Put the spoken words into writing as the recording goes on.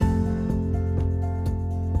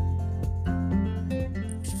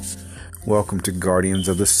Welcome to Guardians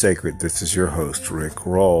of the Sacred. This is your host, Rick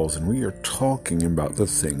Rawls, and we are talking about the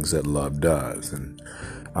things that love does, and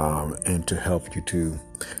to help you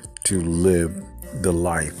to live the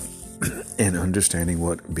life and understanding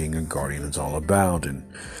what being a guardian is all about. And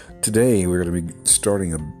today we're going to be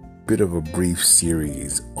starting a bit of a brief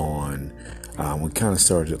series on. We kind of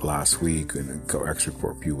started it last week, and actually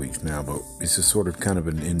for a few weeks now, but it's a sort of kind of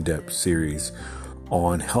an in-depth series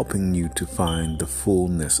on helping you to find the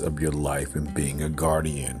fullness of your life and being a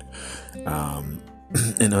guardian,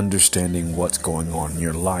 and understanding what's going on in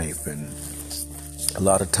your life. And a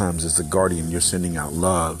lot of times as a guardian, you're sending out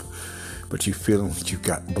love, but you feel like you've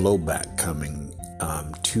got blowback coming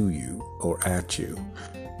to you or at you.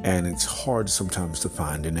 And it's hard sometimes to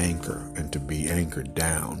find an anchor and to be anchored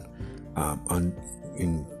down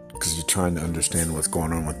because you're trying to understand what's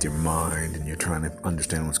going on with your mind, and you're trying to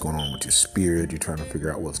understand what's going on with your spirit. You're trying to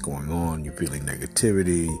figure out what's going on. You're feeling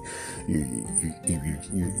negativity.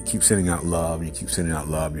 You keep sending out love. You keep sending out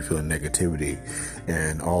love. You're feeling negativity,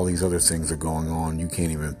 and all these other things are going on. You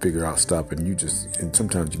can't even figure out stuff, and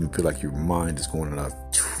sometimes you can feel like your mind is going in a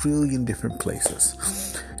trillion different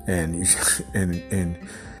places, and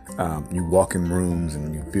you walk in rooms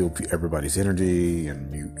and you feel everybody's energy,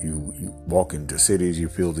 and you walk into cities, you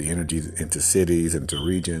feel the energy into cities, into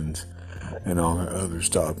regions, and all that other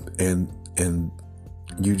stuff, and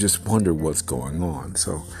you just wonder what's going on.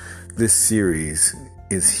 So this series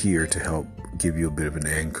is here to help give you a bit of an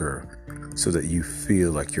anchor so that you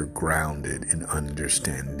feel like you're grounded in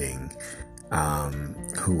understanding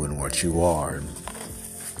who and what you are. And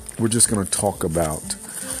we're just going to talk about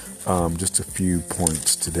just a few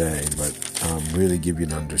points today, but really give you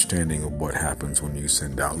an understanding of what happens when you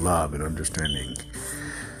send out love and understanding.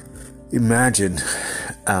 Imagine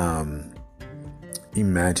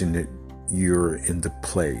that you're in the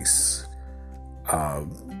place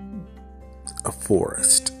of a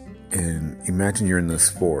forest, and imagine you're in this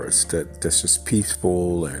forest that's just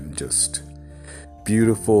peaceful and just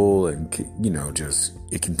beautiful, and just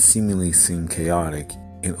it can seemingly seem chaotic.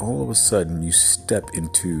 And all of a sudden, you step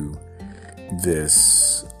into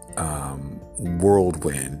this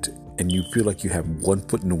whirlwind, and you feel like you have one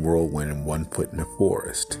foot in the whirlwind and one foot in the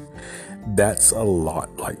forest. That's a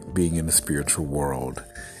lot like being in the spiritual world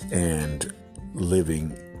and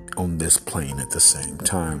living on this plane at the same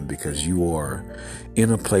time, because you are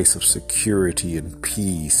in a place of security and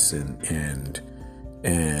peace, and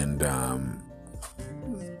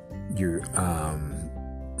you're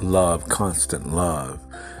love, constant love,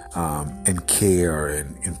 and care,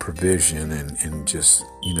 and provision, and just,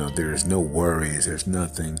 there's no worries, there's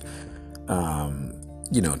nothing,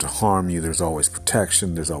 to harm you. There's always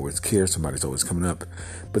protection, there's always care, somebody's always coming up.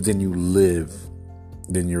 But then you've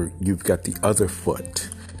got the other foot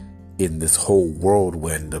in this whole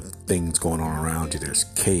whirlwind of things going on around you. There's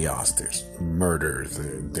chaos, there's murders,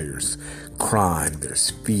 there's crime, there's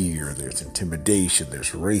fear, there's intimidation, there's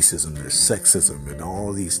racism, there's sexism, and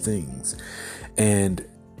all these things. And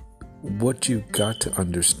what you've got to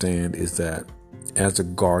understand is that as a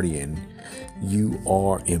guardian, you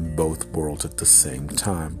are in both worlds at the same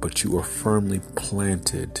time, but you are firmly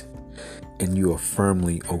planted, and you are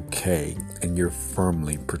firmly okay, and you're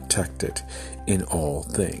firmly protected in all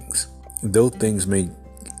things. Though things may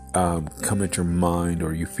come at your mind,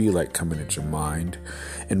 or you feel like coming at your mind,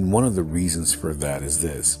 and one of the reasons for that is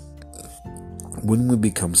this: when we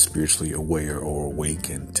become spiritually aware or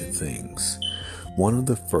awakened to things, one of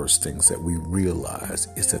the first things that we realize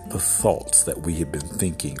is that the thoughts that we have been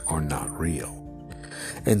thinking are not real.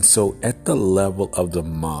 And so at the level of the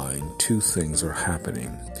mind, two things are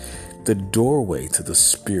happening. The doorway to the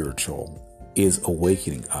spiritual is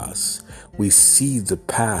awakening us. We see the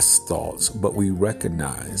past thoughts, but we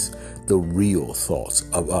recognize the real thoughts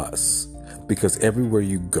of us. Because everywhere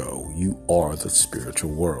you go, you are the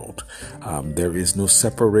spiritual world. There is no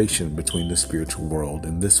separation between the spiritual world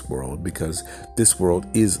and this world, because this world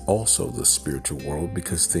is also the spiritual world,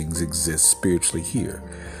 because things exist spiritually here.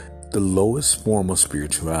 The lowest form of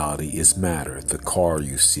spirituality is matter. The car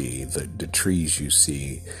you see, the trees you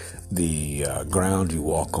see, the ground you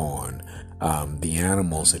walk on, the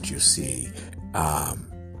animals that you see,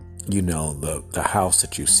 the house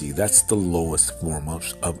that you see. That's the lowest form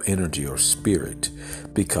of energy or spirit,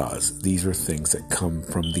 because these are things that come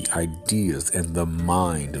from the ideas and the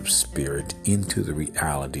mind of spirit into the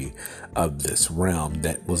reality of this realm.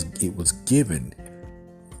 It was given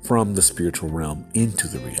from the spiritual realm into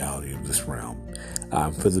the reality of this realm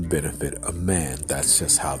for the benefit of man. That's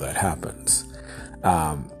just how that happens.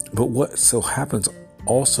 But what so happens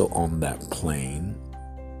also on that plane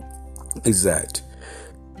is that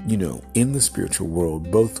in the spiritual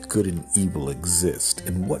world, both good and evil exist.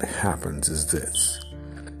 And what happens is this.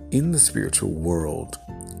 In the spiritual world,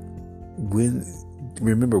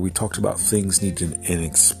 remember we talked about things need an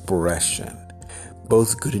expression.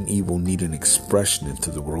 Both good and evil need an expression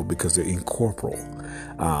into the world because they're incorporeal.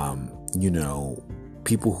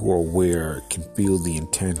 People who are aware can feel the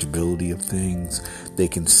intangibility of things. They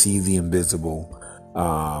can see the invisible. They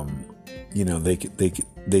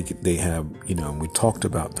have, we talked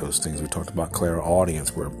about those things. We talked about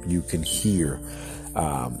clairaudience, where you can hear,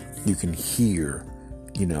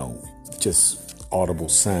 just audible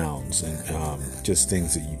sounds and just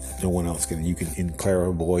things that no one else can. You can, in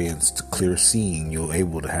clairvoyance, clear seeing, you're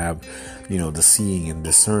able to have, the seeing, and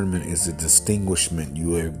discernment is a distinguishment.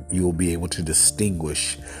 You'll be able to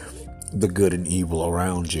distinguish the good and evil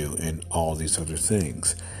around you and all these other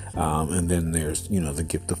things. And then there's, the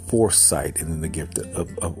gift of foresight, and then the gift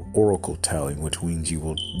of oracle telling, which means you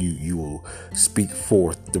will speak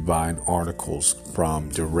forth divine articles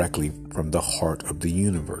directly from the heart of the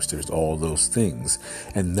universe. There's all those things.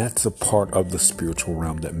 And that's a part of the spiritual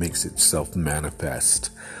realm that makes itself manifest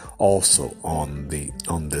also on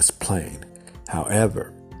this plane.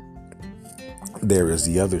 However, there is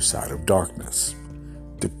the other side of darkness: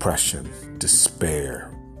 depression,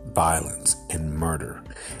 despair, violence, and murder.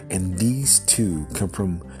 And these two come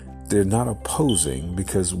from, they're not opposing,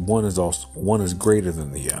 because one is greater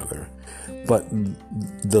than the other. But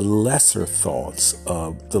the lesser thoughts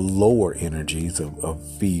of the lower energies of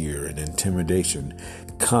fear and intimidation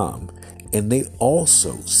come, and they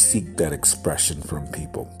also seek that expression from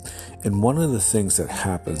people. And one of the things that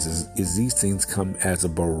happens is these things come as a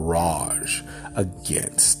barrage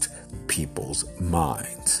against people's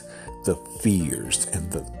minds. The fears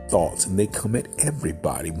and the thoughts, and they come at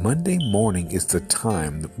everybody. Monday morning is the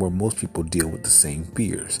time where most people deal with the same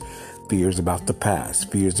fears. Fears about the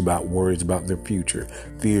past, fears about worries about their future,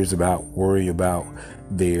 fears about worry about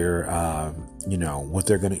their, what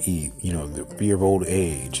they're going to eat, the fear of old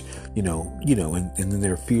age, and then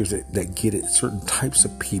there are fears that get at certain types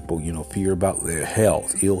of people, fear about their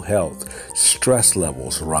health, ill health, stress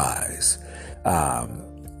levels rise.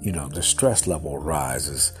 The stress level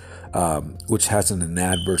rises, which has an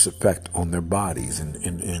adverse effect on their bodies. And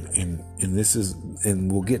this is,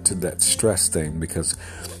 and we'll get to that stress thing, because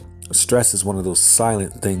stress is one of those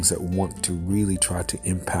silent things that want to really try to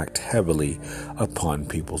impact heavily upon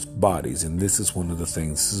people's bodies. And this is one of the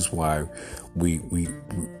things, this is why we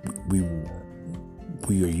are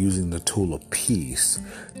using the tool of peace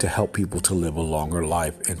to help people to live a longer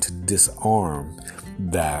life and to disarm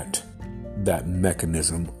that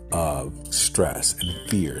mechanism of stress and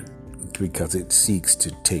fear, because it seeks to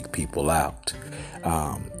take people out.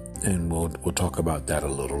 And we'll talk about that a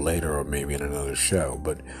little later, or maybe in another show.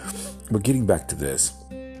 But getting back to this,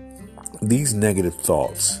 these negative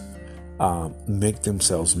thoughts make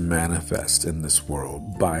themselves manifest in this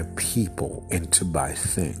world by people and by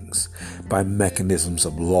things, by mechanisms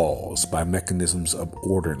of laws, by mechanisms of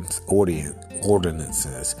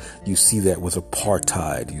ordinances. You see that with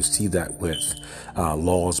apartheid. You see that with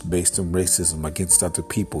laws based on racism against other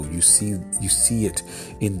people. You see it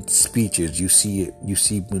in speeches. You see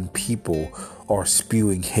when people are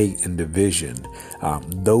spewing hate and division.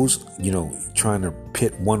 Those, trying to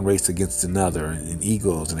pit one race against another, and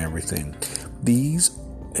egos and everything. These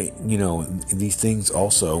things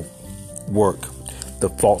also work. The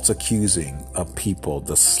false accusing of people,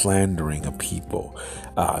 the slandering of people,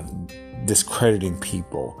 discrediting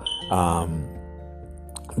people,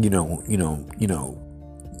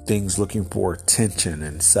 things looking for attention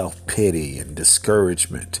and self-pity and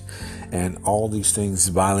discouragement and all these things,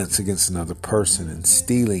 violence against another person and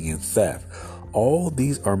stealing and theft. All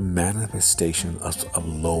these are manifestations of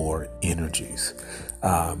lower energies.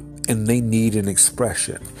 And they need an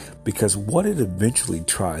expression, because what it eventually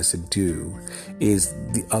tries to do is,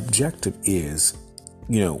 the objective is,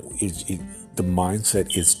 the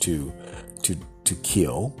mindset is to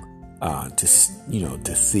kill,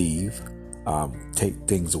 to thieve, take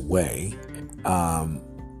things away,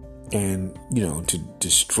 and to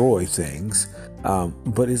destroy things,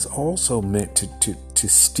 but it's also meant to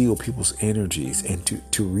steal people's energies and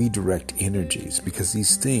to redirect energies, because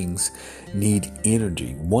these things need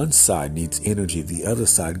energy. One side needs energy, the other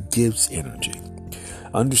side gives energy.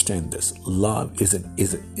 Understand this: love is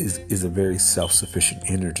a very self-sufficient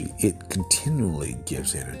energy. It continually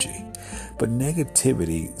gives energy. But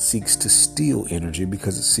negativity seeks to steal energy,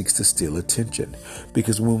 because it seeks to steal attention.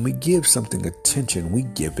 Because when we give something attention, we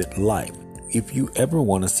give it life. If you ever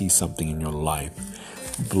want to see something in your life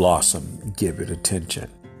blossom, give it attention.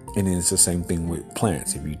 And then it's the same thing with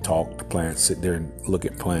plants. If you talk to plants, sit there and look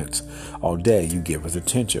at plants all day, you give us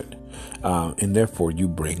attention. And therefore you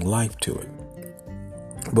bring life to it.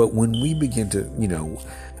 But when we begin to,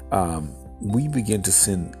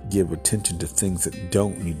 give attention to things that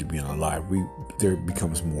don't need to be in our life, there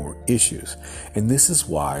becomes more issues. And this is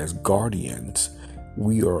why, as guardians,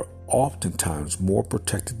 we are oftentimes more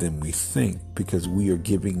protected than we think, because we are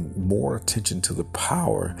giving more attention to the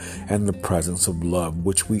power and the presence of love,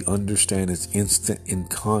 which we understand is instant and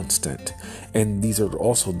constant. And these are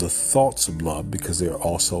also the thoughts of love, because they are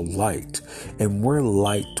also light. And where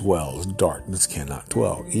light dwells, darkness cannot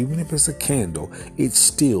dwell. Even if it's a candle, it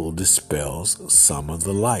still dispels some of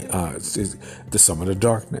the light, some of the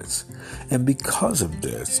darkness. And because of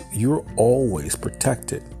this, you're always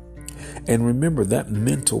protected. And remember that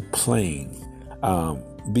mental plane,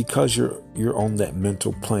 because you're on that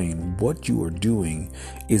mental plane, what you are doing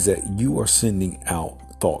is that you are sending out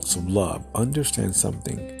thoughts of love. Understand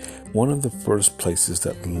something. One of the first places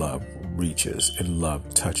that love reaches and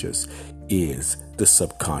love touches is the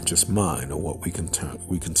subconscious mind, or what we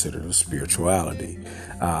consider the spirituality.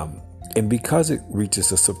 And because it reaches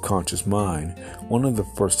the subconscious mind, one of the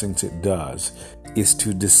first things it does is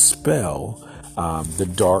to dispel the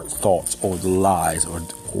dark thoughts or the lies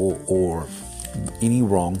or any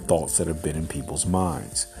wrong thoughts that have been in people's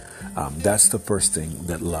minds. That's the first thing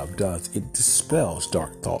that love does. It dispels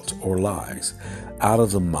dark thoughts or lies out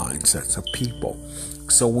of the mindsets of people.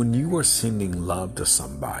 So when you are sending love to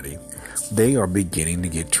somebody, they are beginning to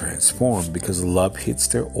get transformed, because love hits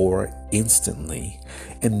their aura instantly,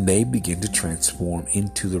 and they begin to transform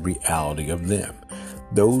into the reality of them.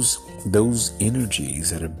 Those energies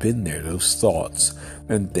that have been there, those thoughts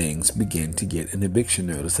and things, begin to get an eviction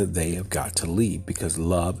notice that they have got to leave, because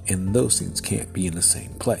love and those things can't be in the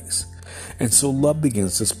same place. And so love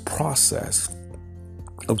begins this process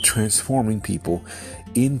of transforming people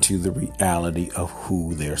into the reality of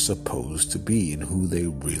who they're supposed to be and who they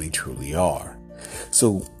really truly are.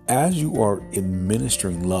 So as you are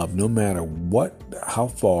administering love, no matter how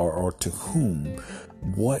far or to whom,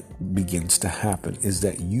 what begins to happen is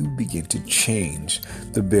that you begin to change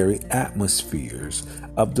the very atmospheres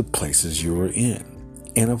of the places you are in.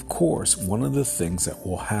 And of course, one of the things that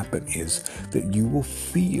will happen is that you will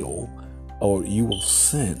feel, or you will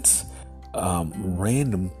sense,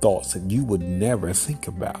 random thoughts that you would never think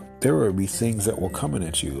about. There will be things that will coming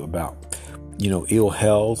at you about, ill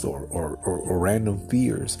health or random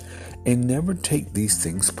fears, and never take these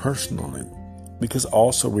things personally. Because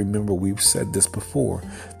also remember, we've said this before,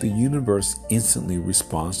 the universe instantly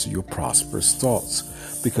responds to your prosperous thoughts.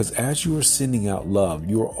 Because as you are sending out love,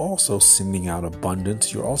 you are also sending out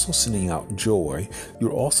abundance. You're also sending out joy. You're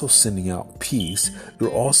also sending out peace. You're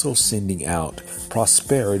also sending out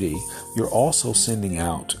prosperity. You're also sending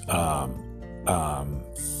out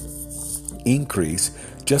increase.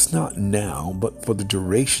 Just not now, but for the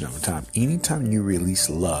duration of time. Anytime you release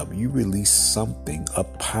love, you release something, a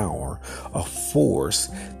power, a force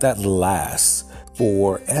that lasts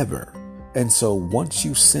forever. And so once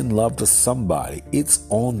you send love to somebody, it's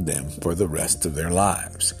on them for the rest of their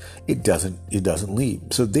lives. It doesn't leave.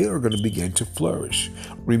 So they are going to begin to flourish.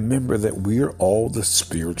 Remember that we are all the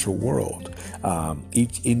spiritual world,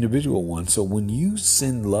 each individual one. So when you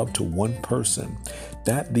send love to one person,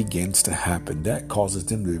 that begins to happen. That causes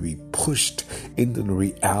them to be pushed into the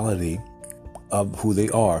reality of who they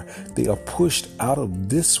are. They are pushed out of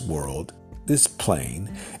this world, this plane,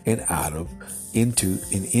 and into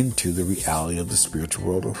the reality of the spiritual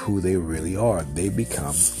world of who they really are. They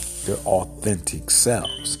become their authentic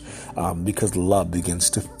selves, because love begins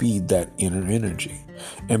to feed that inner energy.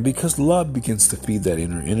 And because love begins to feed that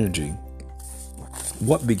inner energy,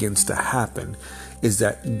 what begins to happen is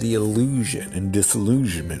that the illusion and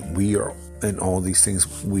disillusionment and all these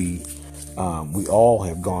things we all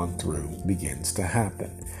have gone through begins to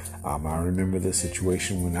happen. I remember the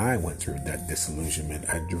situation when I went through that disillusionment.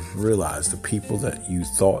 I just realized the people that you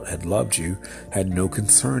thought had loved you had no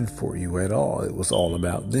concern for you at all. It was all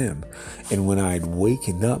about them. And when I had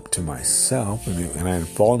wakened up to myself and I had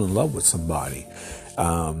fallen in love with somebody,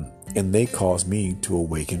 and they caused me to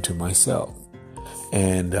awaken to myself.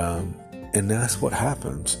 And that's what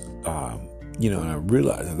happens. And I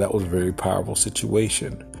realized that was a very powerful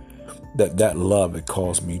situation. That love had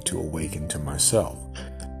caused me to awaken to myself.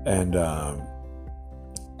 And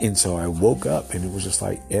so I woke up, and it was just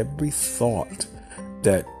like every thought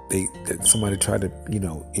that somebody tried to,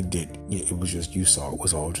 it was just, you saw it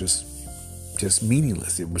was all just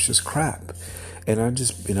meaningless. It was just crap. And I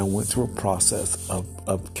went through a process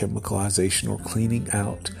of chemicalization, or cleaning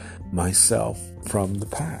out myself from the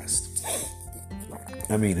past.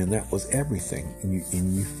 I mean, and that was everything.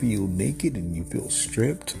 And you feel naked and you feel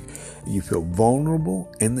stripped. You feel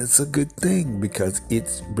vulnerable. And it's a good thing because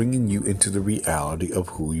it's bringing you into the reality of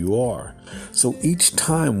who you are. So each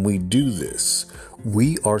time we do this,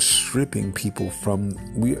 we are stripping people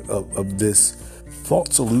of this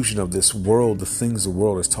false illusion of this world, the things the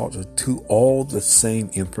world has taught us, to all the same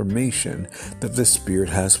information that the Spirit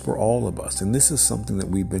has for all of us. And this is something that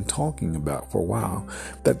we've been talking about for a while,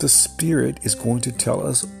 that the Spirit is going to tell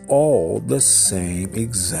us all the same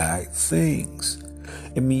exact things.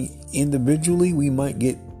 I mean, individually, we might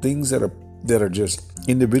get things that are just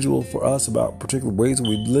individual for us about particular ways that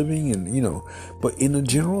we're living, and but in a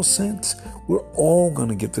general sense, we're all going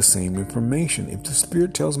to get the same information. If the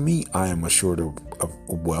Spirit tells me I am assured of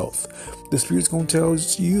wealth, the Spirit's going to tell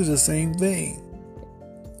you the same thing.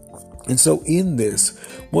 And so in this,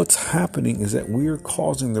 what's happening is that we're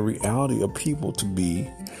causing the reality of people to be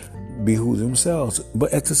who themselves.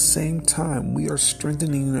 But at the same time, we are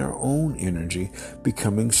strengthening our own energy,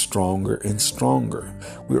 becoming stronger and stronger.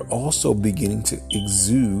 We're also beginning to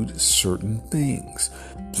exude certain things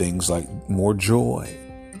like more joy,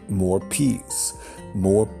 more peace,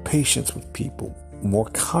 more patience with people, more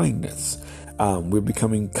kindness. We're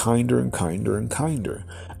becoming kinder and kinder and kinder.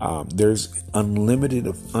 There's unlimited,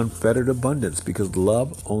 unfettered abundance because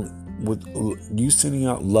love, with you sending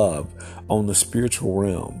out love on the spiritual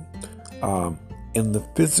realm, in the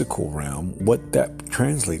physical realm, what that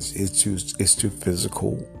translates is to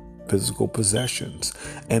physical possessions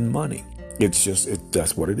and money.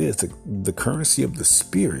 That's what it is. The currency of the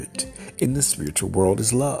Spirit in the spiritual world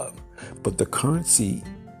is love, but the currency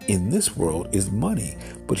in this world is money.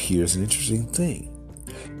 But here's an interesting thing.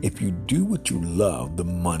 If you do what you love, the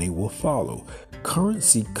money will follow.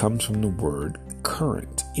 Currency comes from the word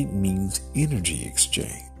current. It means energy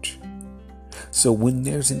exchange. So when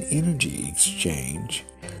there's an energy exchange,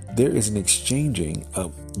 there is an exchanging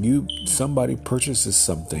of somebody purchases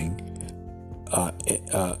something,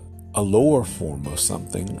 a lower form of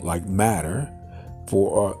something like matter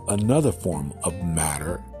for another form of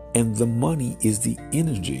matter, and the money is the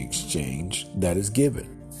energy exchange that is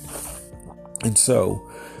given. And so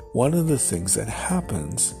one of the things that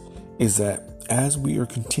happens is that as we are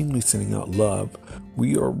continually sending out love,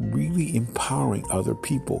 we are really empowering other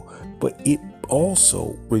people, but it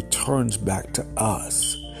also returns back to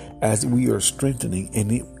us as we are strengthening,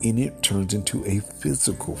 and it turns into a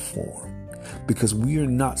physical form. Because we are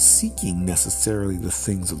not seeking necessarily the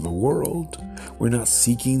things of the world. We're not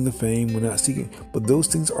seeking the fame. But those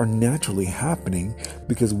things are naturally happening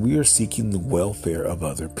because we are seeking the welfare of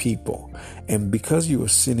other people. And because you are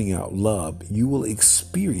sending out love, you will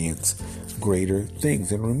experience greater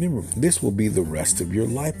things. And remember, this will be the rest of your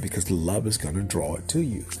life because love is going to draw it to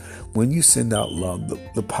you. When you send out love,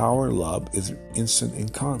 the power of love is instant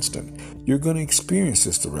and constant. You're going to experience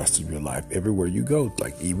this the rest of your life everywhere you go.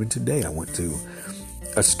 Like even today, I went to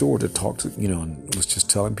a store to talk to, and was just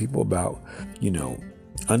telling people about,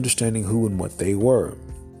 understanding who and what they were.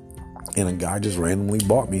 And a guy just randomly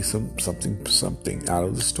bought me something out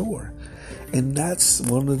of the store. And that's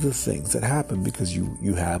one of the things that happen because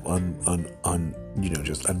you have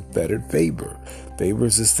just unfettered favor. Favor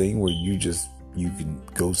is this thing where you can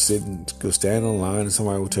go stand in line and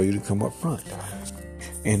somebody will tell you to come up front.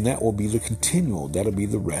 And that will be the continual. That'll be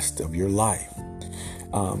the rest of your life.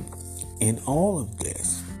 And all of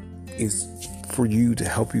this is for you to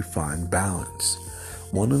help you find balance.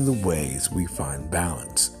 One of the ways we find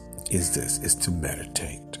balance is to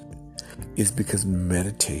meditate. It's because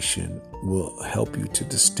meditation will help you to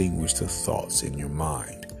distinguish the thoughts in your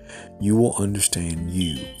mind. You will understand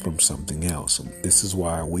you from something else. And this is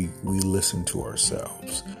why we listen to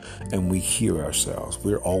ourselves and we hear ourselves.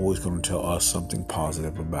 We're always going to tell us something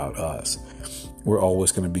positive about us. We're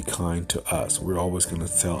always going to be kind to us. We're always going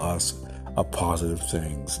to tell us positive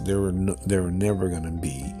things. There are never going to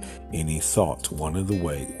be any thoughts. One of the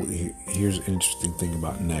ways, here's an interesting thing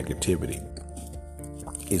about negativity,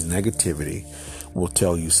 is negativity will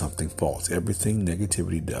tell you something false. Everything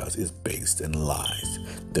negativity does is based in lies.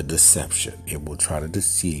 The deception. It will try to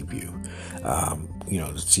deceive you.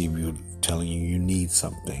 Deceive you, telling you need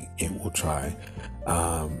something. It will try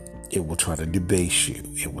to debase you.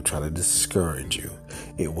 It will try to discourage you.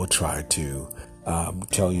 It will try to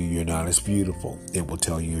tell you you're not as beautiful. It will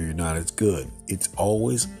tell you you're not as good. It's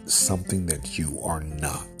always something that you are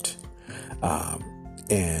not.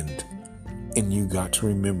 And you got to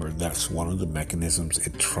remember that's one of the mechanisms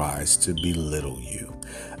it tries to belittle you.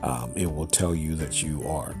 It will tell you that you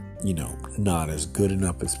are, not as good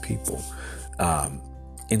enough as people.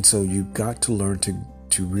 And so you've got to learn to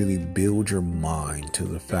to really build your mind to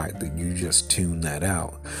the fact that you just tune that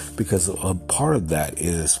out, because a part of that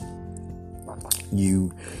is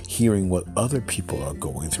you hearing what other people are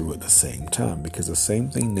going through at the same time, because the same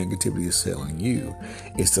thing negativity is telling you,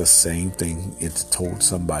 it's the same thing it's told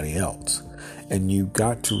somebody else. And you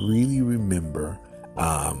got to really remember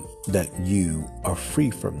that you are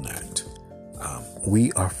free from that.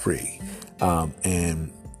 We are free.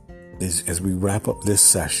 And as we wrap up this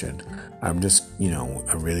session, I'm just,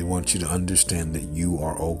 I really want you to understand that you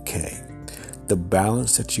are okay. The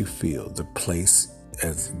balance that you feel, the place,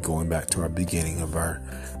 as going back to our beginning of our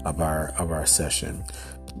session,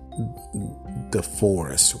 the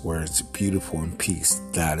forest where it's beautiful and peace,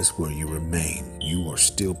 that is where you remain. You are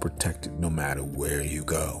still protected no matter where you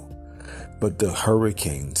go. But the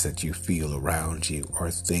hurricanes that you feel around you are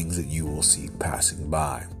things that you will see passing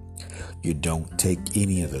by. You don't take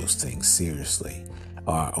any of those things seriously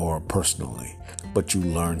or personally, but you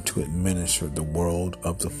learn to administer the world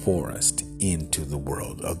of the forest into the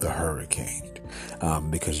world of the hurricane,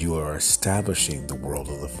 because you are establishing the world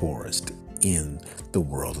of the forest in the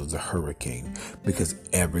world of the hurricane, because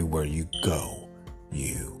everywhere you go,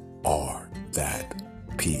 you are that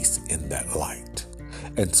peace and that light.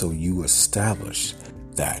 And so you establish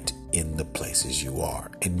that in the places you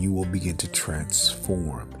are, and you will begin to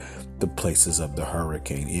transform the places of the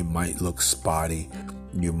hurricane. It might look spotty.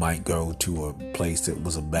 You might go to a place that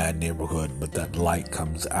was a bad neighborhood, but that light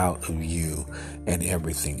comes out of you, and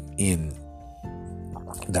everything in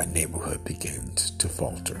that neighborhood begins to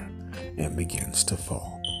falter and begins to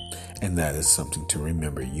fall. And that is something to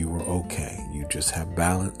remember. You are okay. You just have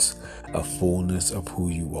balance, a fullness of who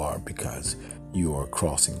you are, because you are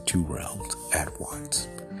crossing two realms at once.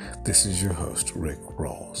 This is your host, Rick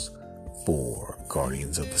Rawls, for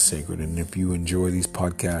Guardians of the Sacred. And if you enjoy these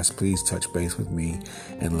podcasts, please touch base with me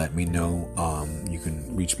and let me know. You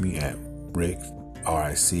can reach me at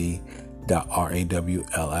rick.rawls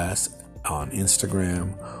on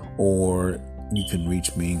Instagram, or you can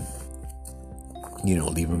reach me,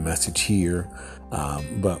 leave a message here.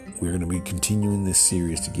 But we're going to be continuing this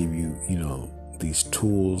series to give you, these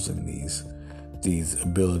tools and these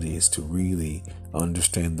abilities to really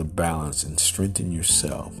understand the balance and strengthen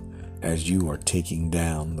yourself as you are taking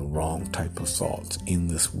down the wrong type of thoughts in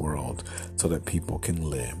this world, so that people can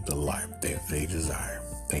live the life they desire.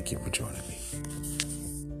 Thank you for joining me.